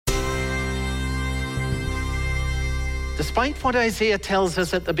Despite what Isaiah tells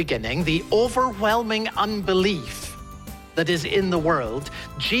us at the beginning, the overwhelming unbelief that is in the world,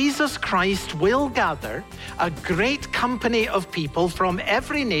 Jesus Christ will gather a great company of people from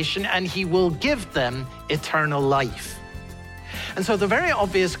every nation, and he will give them eternal life. And so the very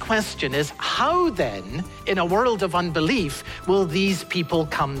obvious question is, how then, in a world of unbelief, will these people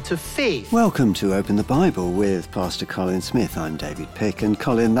come to faith? Welcome to Open the Bible with Pastor Colin Smith. I'm David Pick. And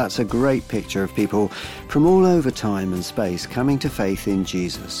Colin, that's a great picture of people from all over time and space coming to faith in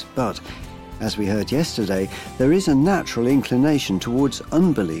Jesus. But as we heard yesterday, there is a natural inclination towards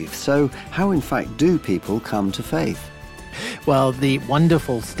unbelief. So how, in fact, do people come to faith? Well, the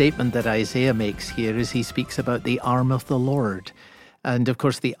wonderful statement that Isaiah makes here is he speaks about the arm of the Lord. And of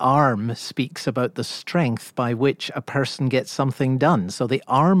course, the arm speaks about the strength by which a person gets something done. So the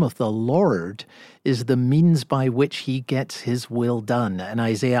arm of the Lord is the means by which he gets his will done. And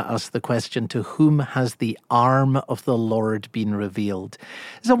Isaiah asks the question, to whom has the arm of the Lord been revealed?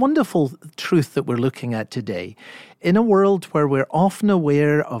 It's a wonderful truth that we're looking at today. In a world where we're often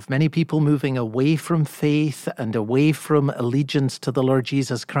aware of many people moving away from faith and away from allegiance to the Lord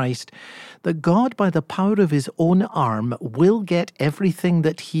Jesus Christ, that God, by the power of his own arm, will get everything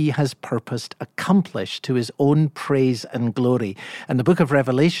that he has purposed accomplished to his own praise and glory. And the book of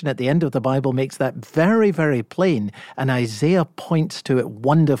Revelation at the end of the Bible makes that very, very plain, and Isaiah points to it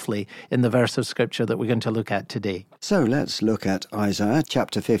wonderfully in the verse of Scripture that we're going to look at today. So let's look at Isaiah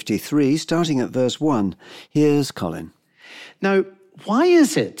chapter 53, starting at verse 1. Here's Colin. Now, why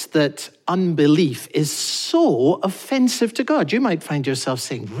is it that unbelief is so offensive to God? You might find yourself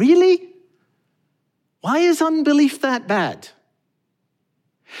saying, really? Why is unbelief that bad?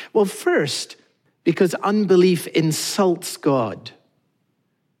 Well, first, because unbelief insults God.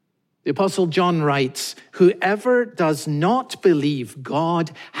 The Apostle John writes, whoever does not believe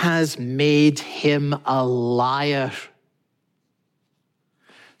God has made him a liar.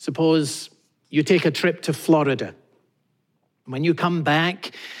 Suppose you take a trip to Florida. When you come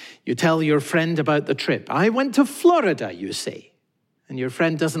back, you tell your friend about the trip. I went to Florida, you say. And your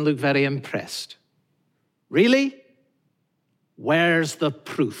friend doesn't look very impressed. Really? Where's the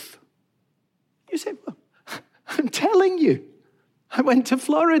proof? You say, well, I'm telling you, I went to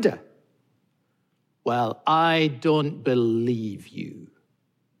Florida. Well, I don't believe you.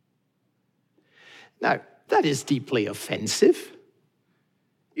 Now, that is deeply offensive.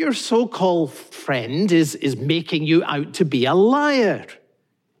 Your so-called friend is making you out to be a liar.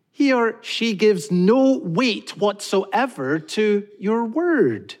 He or she gives no weight whatsoever to your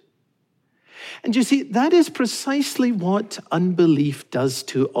word. And you see, that is precisely what unbelief does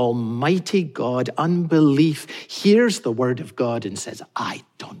to Almighty God. Unbelief hears the word of God and says, I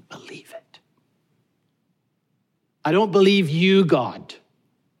don't believe it. I don't believe you, God.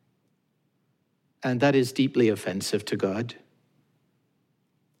 And that is deeply offensive to God.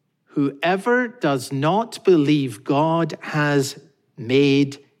 Whoever does not believe God has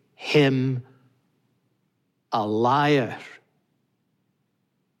made him a liar.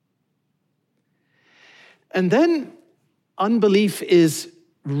 And then unbelief is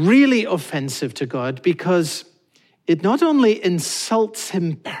really offensive to God because it not only insults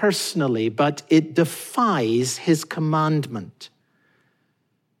him personally, but it defies his commandment.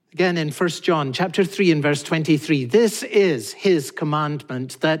 Again, in 1 John chapter 3 and verse 23, this is his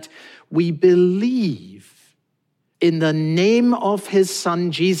commandment, that we believe in the name of his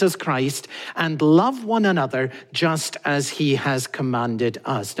Son, Jesus Christ, and love one another just as he has commanded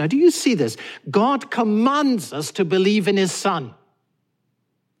us. Now, do you see this? God commands us to believe in his Son.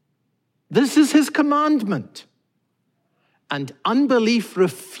 This is his commandment. And unbelief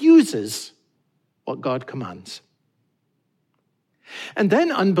refuses what God commands. And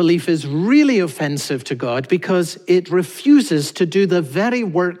then unbelief is really offensive to God because it refuses to do the very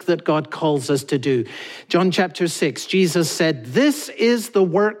work that God calls us to do. John chapter 6, Jesus said, this is the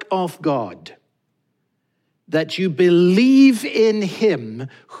work of God, that you believe in him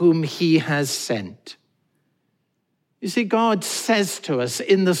whom he has sent. You see, God says to us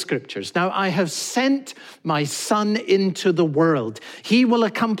in the scriptures, now I have sent my Son into the world. He will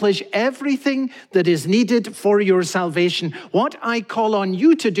accomplish everything that is needed for your salvation. What I call on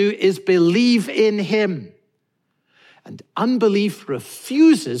you to do is believe in him. And unbelief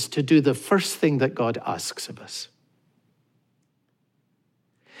refuses to do the first thing that God asks of us.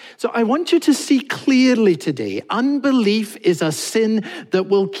 So I want you to see clearly today, unbelief is a sin that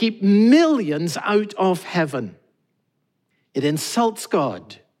will keep millions out of heaven. It insults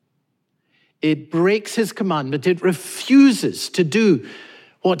God. It breaks his commandment. It refuses to do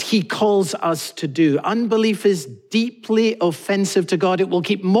what he calls us to do. Unbelief is deeply offensive to God. It will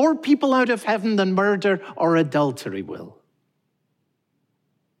keep more people out of heaven than murder or adultery will.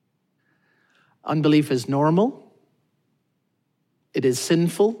 Unbelief is normal. It is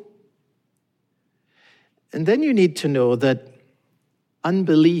sinful. And then you need to know that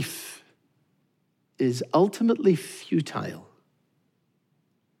unbelief is ultimately futile.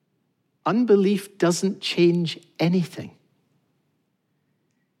 Unbelief doesn't change anything.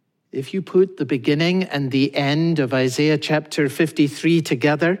 If you put the beginning and the end of Isaiah chapter 53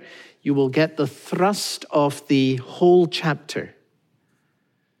 together, you will get the thrust of the whole chapter.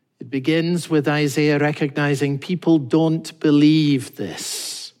 It begins with Isaiah recognizing people don't believe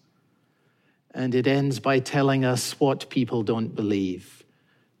this. And it ends by telling us what people don't believe,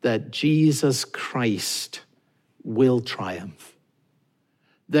 that Jesus Christ will triumph,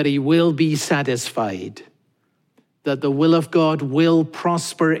 that he will be satisfied, that the will of God will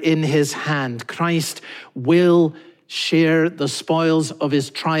prosper in his hand. Christ will share the spoils of his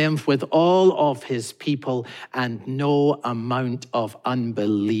triumph with all of his people, and no amount of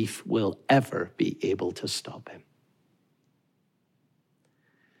unbelief will ever be able to stop him.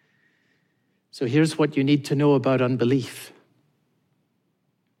 So here's what you need to know about unbelief.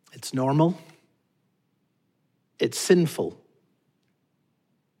 It's normal. It's sinful.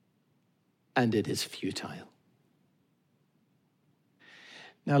 And it is futile.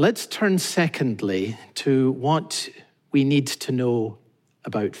 Now let's turn secondly to what we need to know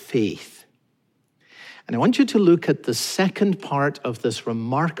about faith. And I want you to look at the second part of this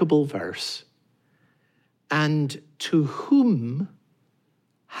remarkable verse. And to whom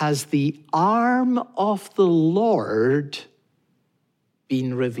has the arm of the Lord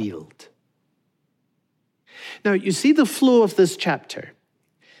been revealed? Now, you see the flow of this chapter.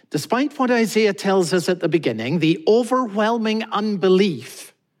 Despite what Isaiah tells us at the beginning, the overwhelming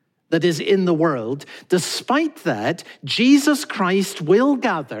unbelief that is in the world, despite that, Jesus Christ will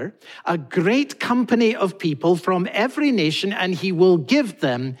gather a great company of people from every nation, and he will give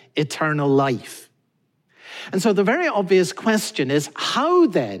them eternal life. And so the very obvious question is, how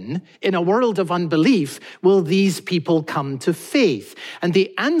then, in a world of unbelief, will these people come to faith? And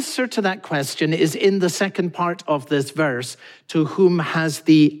the answer to that question is in the second part of this verse, to whom has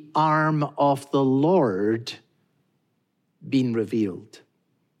the arm of the Lord been revealed?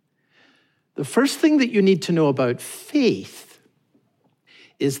 The first thing that you need to know about faith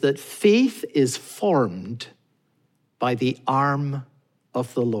is that faith is formed by the arm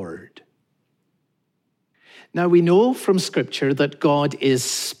of the Lord. Now, we know from Scripture that God is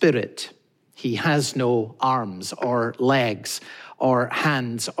spirit. He has no arms or legs or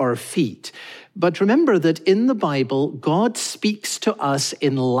hands or feet. But remember that in the Bible, God speaks to us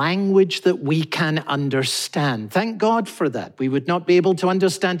in language that we can understand. Thank God for that. We would not be able to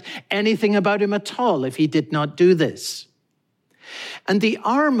understand anything about him at all if he did not do this. And the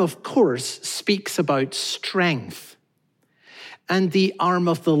arm, of course, speaks about strength. And the arm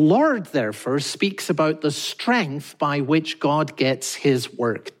of the Lord, therefore, speaks about the strength by which God gets his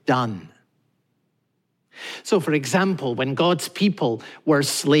work done. So, for example, when God's people were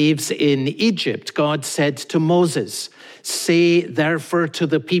slaves in Egypt, God said to Moses, "Say therefore to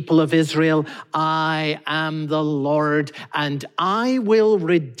the people of Israel, I am the Lord, and I will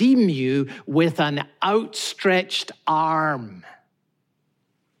redeem you with an outstretched arm."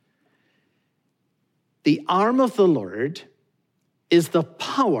 The arm of the Lord is the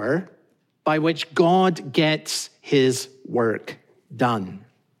power by which God gets his work done.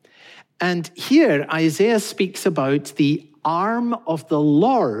 And here Isaiah speaks about the arm of the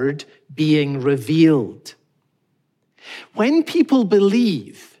Lord being revealed. When people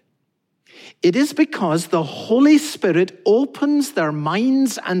believe, it is because the Holy Spirit opens their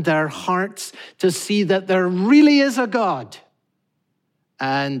minds and their hearts to see that there really is a God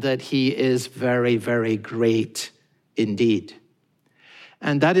and that he is very, very great indeed.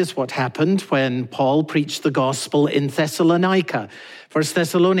 And that is what happened when Paul preached the gospel in Thessalonica. 1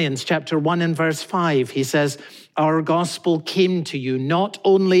 Thessalonians chapter 1 and verse 5, he says, "Our gospel came to you not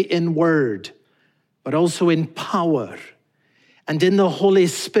only in word, but also in power and in the Holy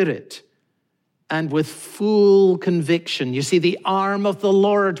Spirit and with full conviction." You see, the arm of the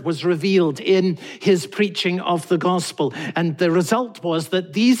Lord was revealed in his preaching of the gospel. And the result was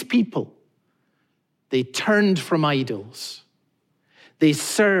that these people, they turned from idols. They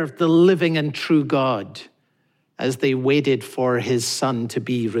served the living and true God as they waited for his Son to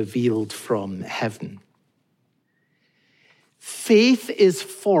be revealed from heaven. Faith is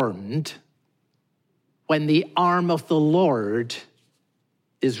formed when the arm of the Lord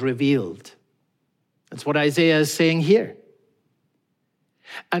is revealed. That's what Isaiah is saying here.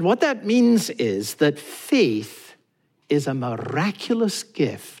 And what that means is that faith is a miraculous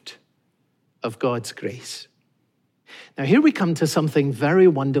gift of God's grace. Now, here we come to something very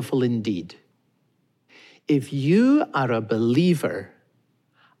wonderful indeed. If you are a believer,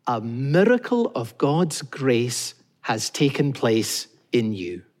 a miracle of God's grace has taken place in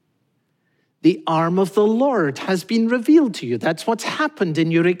you. The arm of the Lord has been revealed to you. That's what's happened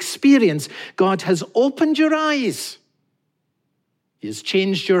in your experience. God has opened your eyes. He has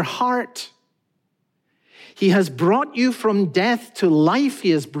changed your heart. He has brought you from death to life.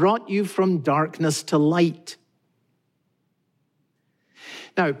 He has brought you from darkness to light.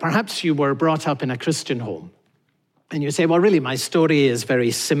 Now, perhaps you were brought up in a Christian home. And you say, well, really, my story is very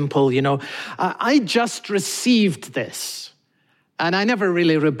simple. I just received this, and I never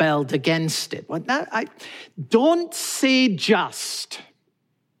really rebelled against it. Well, don't say just,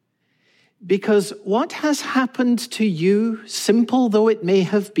 because what has happened to you, simple though it may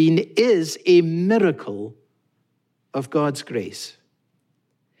have been, is a miracle of God's grace.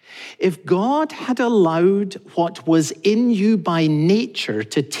 If God had allowed what was in you by nature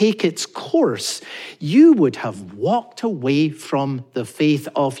to take its course, you would have walked away from the faith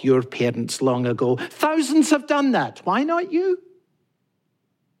of your parents long ago. Thousands have done that. Why not you?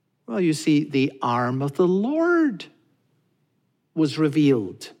 Well, you see, the arm of the Lord was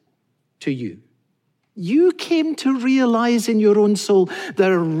revealed to you. You came to realize in your own soul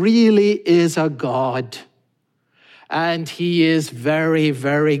there really is a God. And he is very,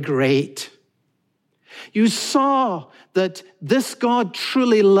 very great. You saw that this God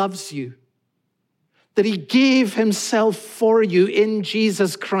truly loves you, that he gave himself for you in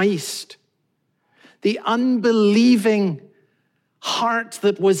Jesus Christ. The unbelieving heart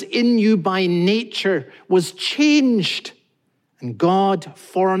that was in you by nature was changed, and God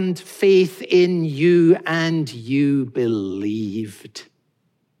formed faith in you, and you believed.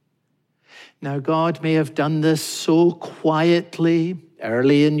 Now, God may have done this so quietly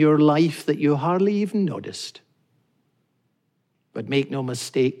early in your life that you hardly even noticed. But make no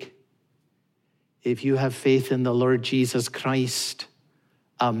mistake, if you have faith in the Lord Jesus Christ,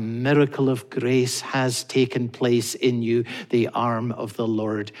 a miracle of grace has taken place in you. The arm of the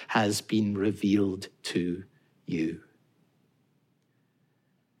Lord has been revealed to you.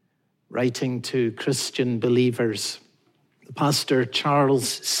 Writing to Christian believers, Pastor Charles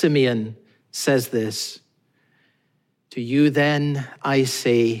Simeon says this: to you then I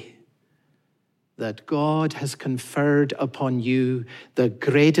say that God has conferred upon you the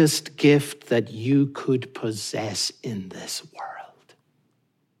greatest gift that you could possess in this world.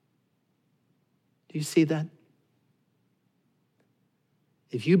 Do you see that?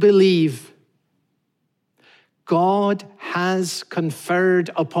 If you believe, God has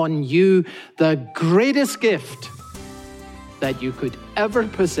conferred upon you the greatest gift that you could ever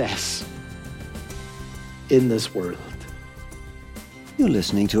possess in this world. You're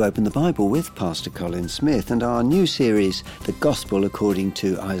listening to Open the Bible with Pastor Colin Smith and our new series, The Gospel According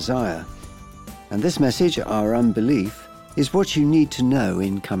to Isaiah. And this message, Our Unbelief, is what you need to know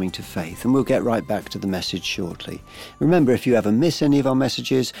in coming to faith. And we'll get right back to the message shortly. Remember, if you ever miss any of our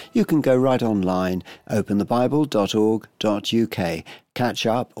messages, you can go right online, openthebible.org.uk, catch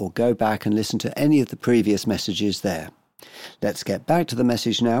up or go back and listen to any of the previous messages there. Let's get back to the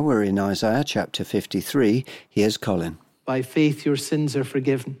message now. We're in Isaiah chapter 53. Here's Colin. By faith, your sins are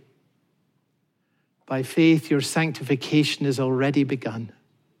forgiven. By faith, your sanctification is already begun.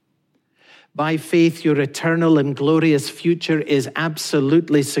 By faith, your eternal and glorious future is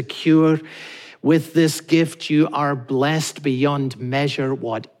absolutely secure. With this gift, you are blessed beyond measure,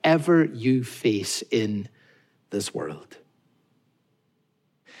 whatever you face in this world.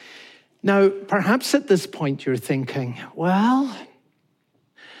 Now, perhaps at this point you're thinking, well,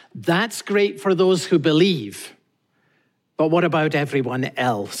 that's great for those who believe, but what about everyone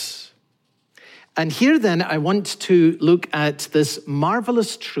else? And here then I want to look at this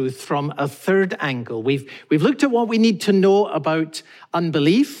marvelous truth from a third angle. We've looked at what we need to know about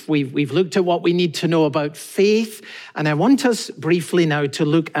unbelief. We've looked at what we need to know about faith. And I want us briefly now to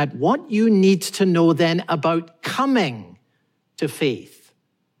look at what you need to know then about coming to faith.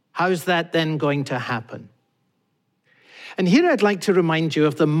 How's that then going to happen? And here I'd like to remind you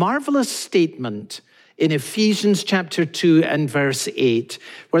of the marvelous statement in Ephesians chapter 2 and verse 8,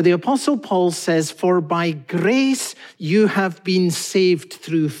 where the Apostle Paul says, "For by grace you have been saved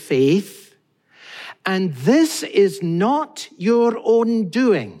through faith, and this is not your own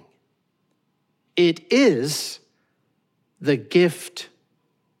doing. It is the gift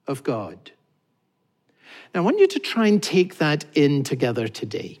of God." Now, I want you to try and take that in together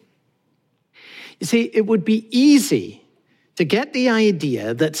today. You see, it would be easy to get the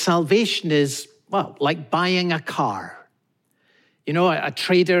idea that salvation is, well, like buying a car. You know, a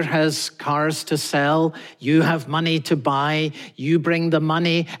trader has cars to sell, you have money to buy, you bring the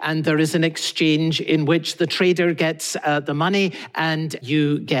money, and there is an exchange in which the trader gets the money and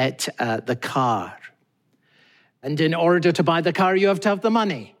you get the car. And in order to buy the car, you have to have the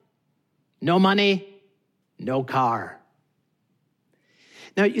money. No money, no car.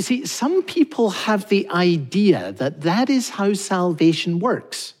 Now, you see, some people have the idea that that is how salvation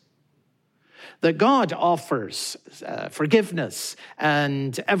works. That God offers forgiveness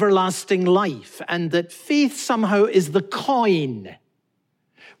and everlasting life, and that faith somehow is the coin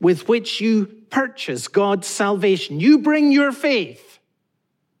with which you purchase God's salvation. You bring your faith,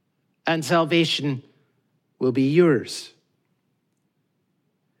 and salvation will be yours.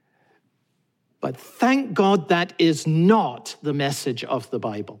 But thank God that is not the message of the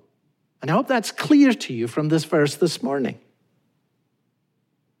Bible. And I hope that's clear to you from this verse this morning.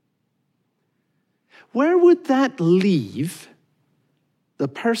 Where would that leave the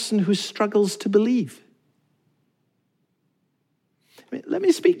person who struggles to believe? Let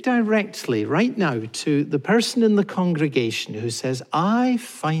me speak directly right now to the person in the congregation who says, I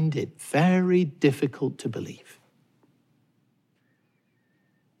find it very difficult to believe.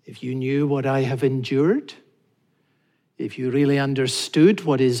 If you knew what I have endured, if you really understood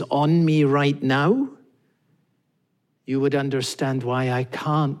what is on me right now, you would understand why I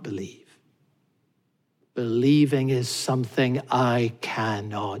can't believe. Believing is something I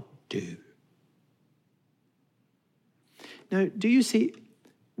cannot do. Now, do you see,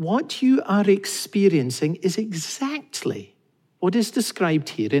 what you are experiencing is exactly what is described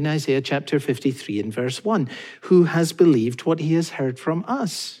here in Isaiah chapter 53 and verse 1. Who has believed what he has heard from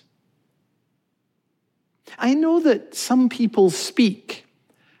us? I know that some people speak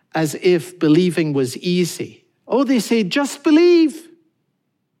as if believing was easy. Oh, they say, just believe.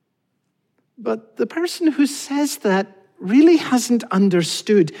 But the person who says that really hasn't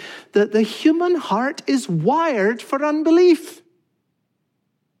understood that the human heart is wired for unbelief.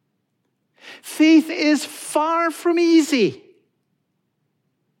 Faith is far from easy.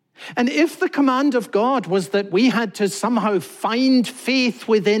 And if the command of God was that we had to somehow find faith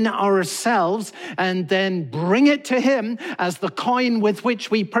within ourselves and then bring it to him as the coin with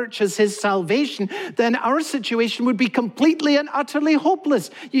which we purchase his salvation, then our situation would be completely and utterly hopeless.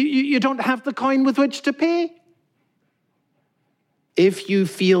 You don't have the coin with which to pay. If you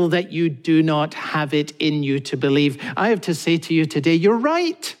feel that you do not have it in you to believe, I have to say to you today, you're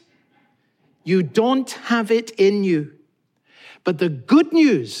right. You don't have it in you. But the good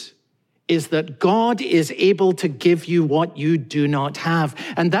news is that God is able to give you what you do not have.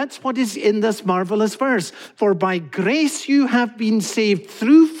 And that's what is in this marvelous verse. For by grace you have been saved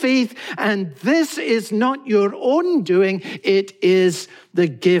through faith, and this is not your own doing, it is the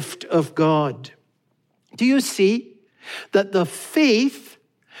gift of God. Do you see that the faith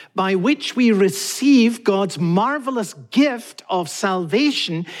by which we receive God's marvelous gift of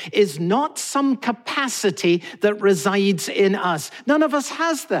salvation is not some capacity that resides in us? None of us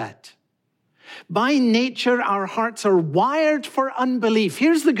has that. By nature, our hearts are wired for unbelief.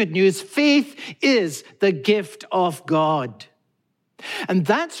 Here's the good news. Faith is the gift of God. And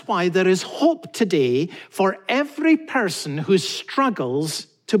that's why there is hope today for every person who struggles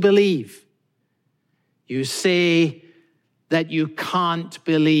to believe. You say that you can't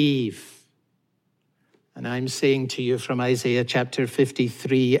believe. And I'm saying to you from Isaiah chapter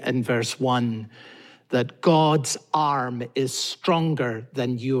 53 and verse 1 that God's arm is stronger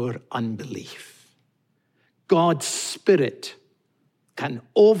than your unbelief. God's Spirit can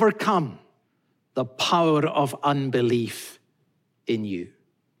overcome the power of unbelief in you.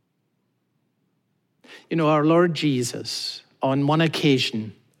 You know, our Lord Jesus, on one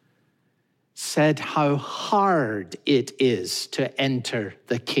occasion, said how hard it is to enter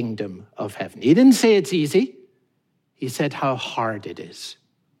the kingdom of heaven. He didn't say it's easy. He said how hard it is.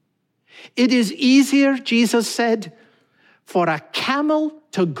 It is easier, Jesus said, for a camel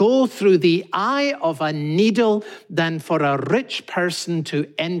to go through the eye of a needle than for a rich person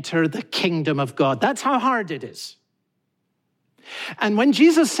to enter the kingdom of God. That's how hard it is. And when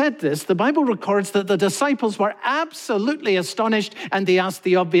Jesus said this, the Bible records that the disciples were absolutely astonished, and they asked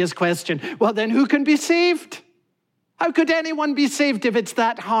the obvious question, well, then who can be saved? How could anyone be saved if it's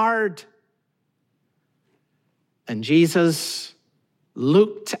that hard? And Jesus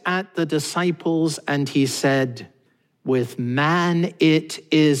looked at the disciples and he said, with man it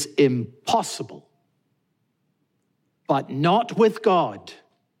is impossible, but not with God,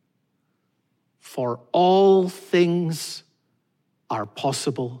 for all things are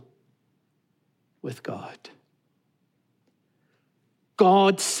possible with God.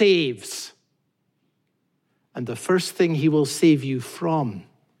 God saves. And the first thing he will save you from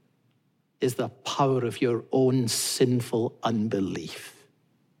is the power of your own sinful unbelief.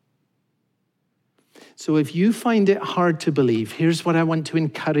 So if you find it hard to believe, here's what I want to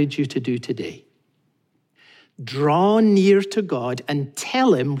encourage you to do today. Draw near to God and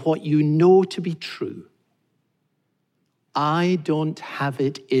tell him what you know to be true. I don't have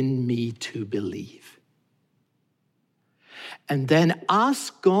it in me to believe. And then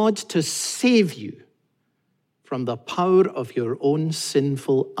ask God to save you from the power of your own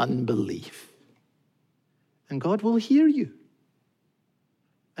sinful unbelief. And God will hear you.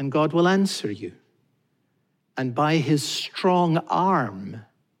 And God will answer you. And by his strong arm,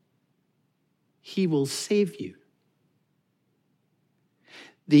 he will save you.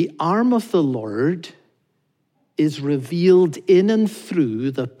 The arm of the Lord is revealed in and through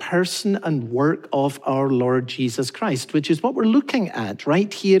the person and work of our Lord Jesus Christ, which is what we're looking at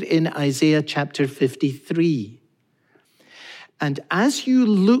right here in Isaiah chapter 53. And as you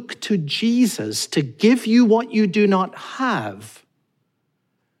look to Jesus to give you what you do not have,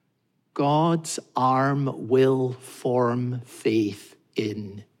 God's arm will form faith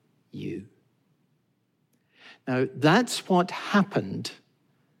in you. Now, that's what happened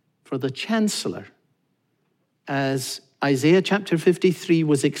for the chancellor as Isaiah chapter 53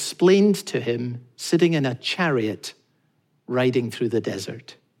 was explained to him sitting in a chariot riding through the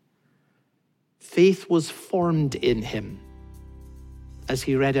desert. Faith was formed in him as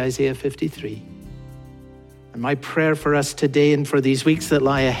he read Isaiah 53. And my prayer for us today and for these weeks that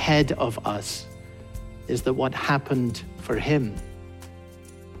lie ahead of us is that what happened for him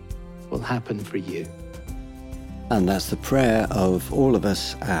will happen for you. And that's the prayer of all of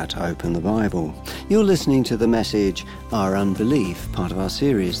us at Open the Bible. You're listening to the message, Our Unbelief, part of our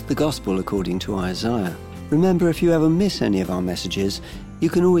series, The Gospel According to Isaiah. Remember, if you ever miss any of our messages, you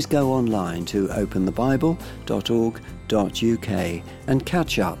can always go online to openthebible.org.uk and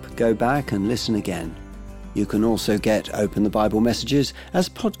catch up, go back and listen again. You can also get Open the Bible messages as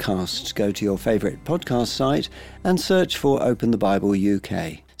podcasts. Go to your favourite podcast site and search for Open the Bible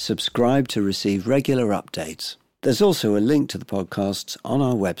UK. Subscribe to receive regular updates. There's also a link to the podcasts on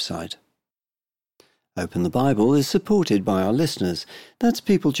our website. Open the Bible is supported by our listeners. That's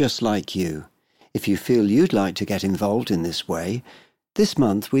people just like you. If you feel you'd like to get involved in this way, this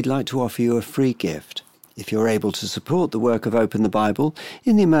month we'd like to offer you a free gift. If you're able to support the work of Open the Bible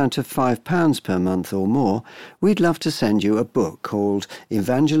in the amount of £5 per month or more, we'd love to send you a book called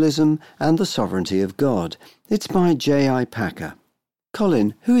Evangelism and the Sovereignty of God. It's by J.I. Packer.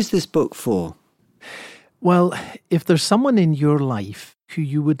 Colin, who is this book for? Well, if there's someone in your life who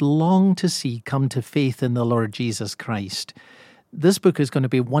you would long to see come to faith in the Lord Jesus Christ, this book is going to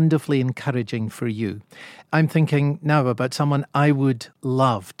be wonderfully encouraging for you. I'm thinking now about someone I would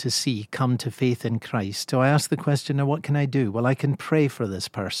love to see come to faith in Christ. So I ask the question, now what can I do? Well, I can pray for this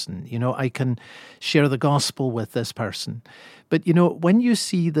person. I can share the gospel with this person. But, when you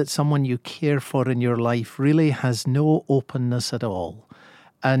see that someone you care for in your life really has no openness at all,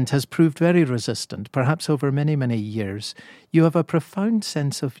 and has proved very resistant, perhaps over many, many years, you have a profound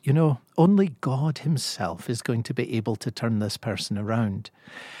sense of, only God himself is going to be able to turn this person around.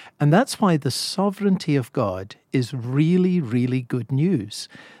 And that's why the sovereignty of God is really, really good news,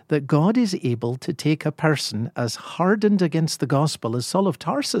 that God is able to take a person as hardened against the gospel as Saul of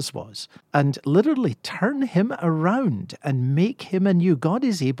Tarsus was, and literally turn him around and make him anew. God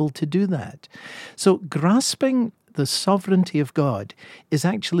is able to do that. So grasping the sovereignty of God is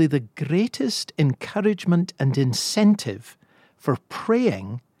actually the greatest encouragement and incentive for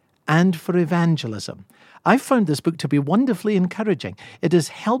praying and for evangelism. I've found this book to be wonderfully encouraging. It has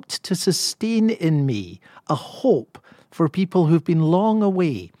helped to sustain in me a hope for people who've been long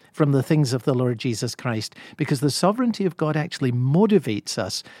away from the things of the Lord Jesus Christ, because the sovereignty of God actually motivates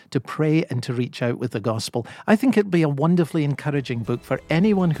us to pray and to reach out with the gospel. I think it'd be a wonderfully encouraging book for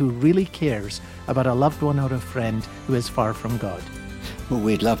anyone who really cares about a loved one or a friend who is far from God. Well,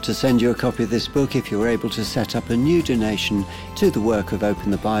 we'd love to send you a copy of this book if you're able to set up a new donation to the work of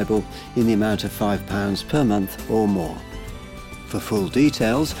Open the Bible in the amount of £5 per month or more. For full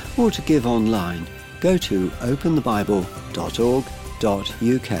details or to give online, go to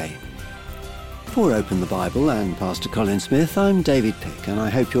openthebible.org.uk. For Open the Bible and Pastor Colin Smith, I'm David Pick, and I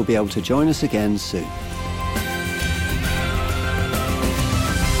hope you'll be able to join us again soon.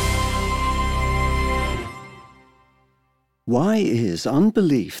 Why is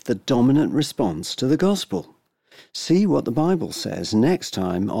unbelief the dominant response to the gospel? See what the Bible says next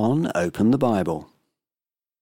time on Open the Bible.